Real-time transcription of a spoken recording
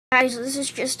Guys, this is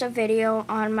just a video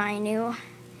on my new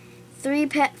 3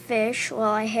 pet fish. Well,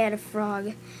 I had a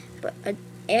frog, but an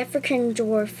African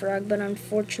dwarf frog, but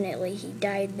unfortunately he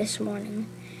died this morning.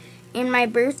 And my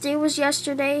birthday was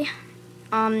yesterday,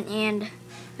 and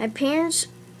my parents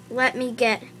let me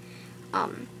get, are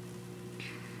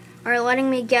letting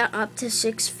me get up to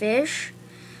 6 fish,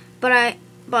 but I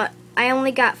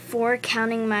only got 4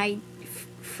 counting my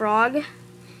frog,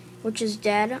 which is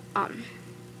dead.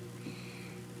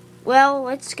 Well,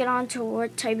 let's get on to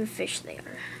what type of fish they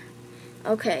are.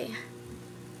 Okay.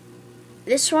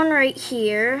 This one right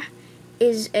here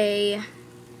is a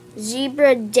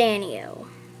zebra danio.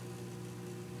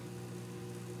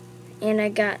 And I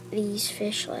got these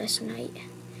fish last night.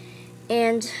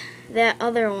 And that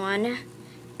other one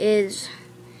is,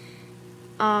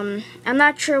 I'm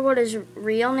not sure what his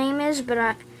real name is,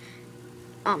 but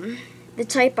the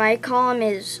type I call him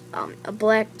is a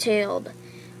black-tailed,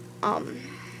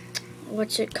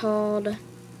 what's it called?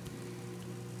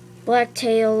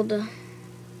 Black-tailed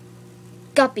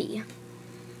guppy.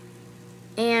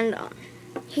 And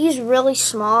he's really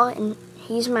small, and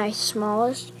he's my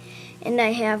smallest. And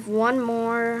I have one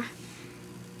more,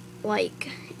 like,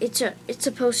 it's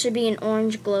supposed to be an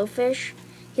orange glowfish.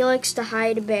 He likes to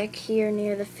hide back here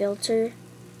near the filter.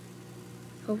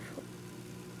 Hopefully.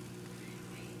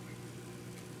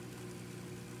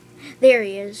 There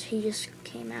he is. He just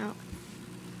came out.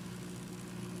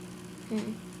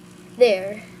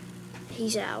 There,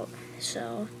 he's out.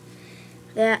 So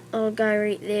that little guy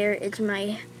right there is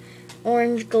my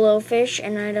orange glowfish,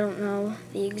 and I don't know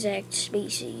the exact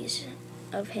species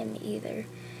of him either.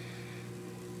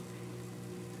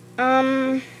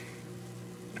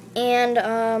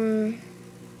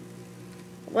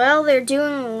 Well, they're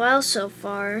doing well so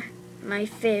far, my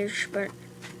fish, but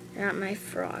not my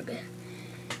frog.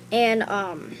 And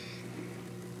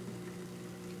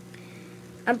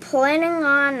I'm planning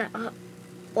on,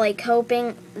 like,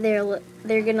 hoping they're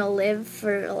gonna live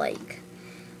for, like,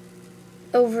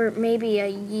 over maybe a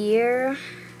year.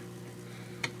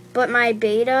 But my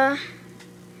beta,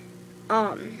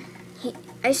 I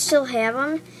still have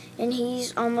him, and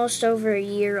he's almost over a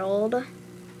year old.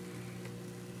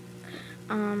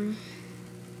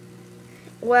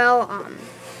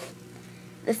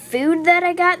 The food that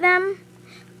I got them,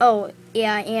 oh,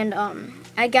 yeah, and,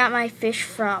 I got my fish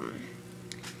from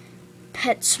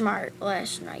PetSmart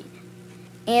last night.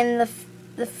 And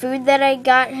the food that I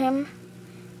got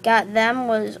them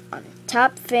was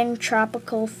Top Fin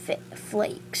Tropical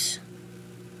Flakes.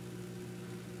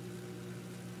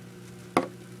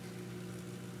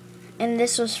 And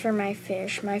this was for my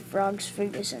fish. My frog's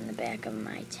food is in the back of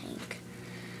my tank.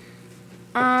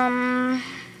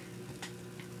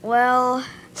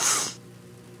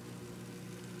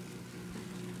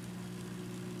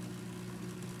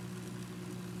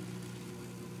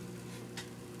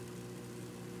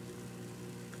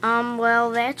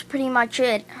 Well, that's pretty much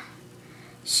it.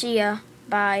 See ya.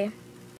 Bye.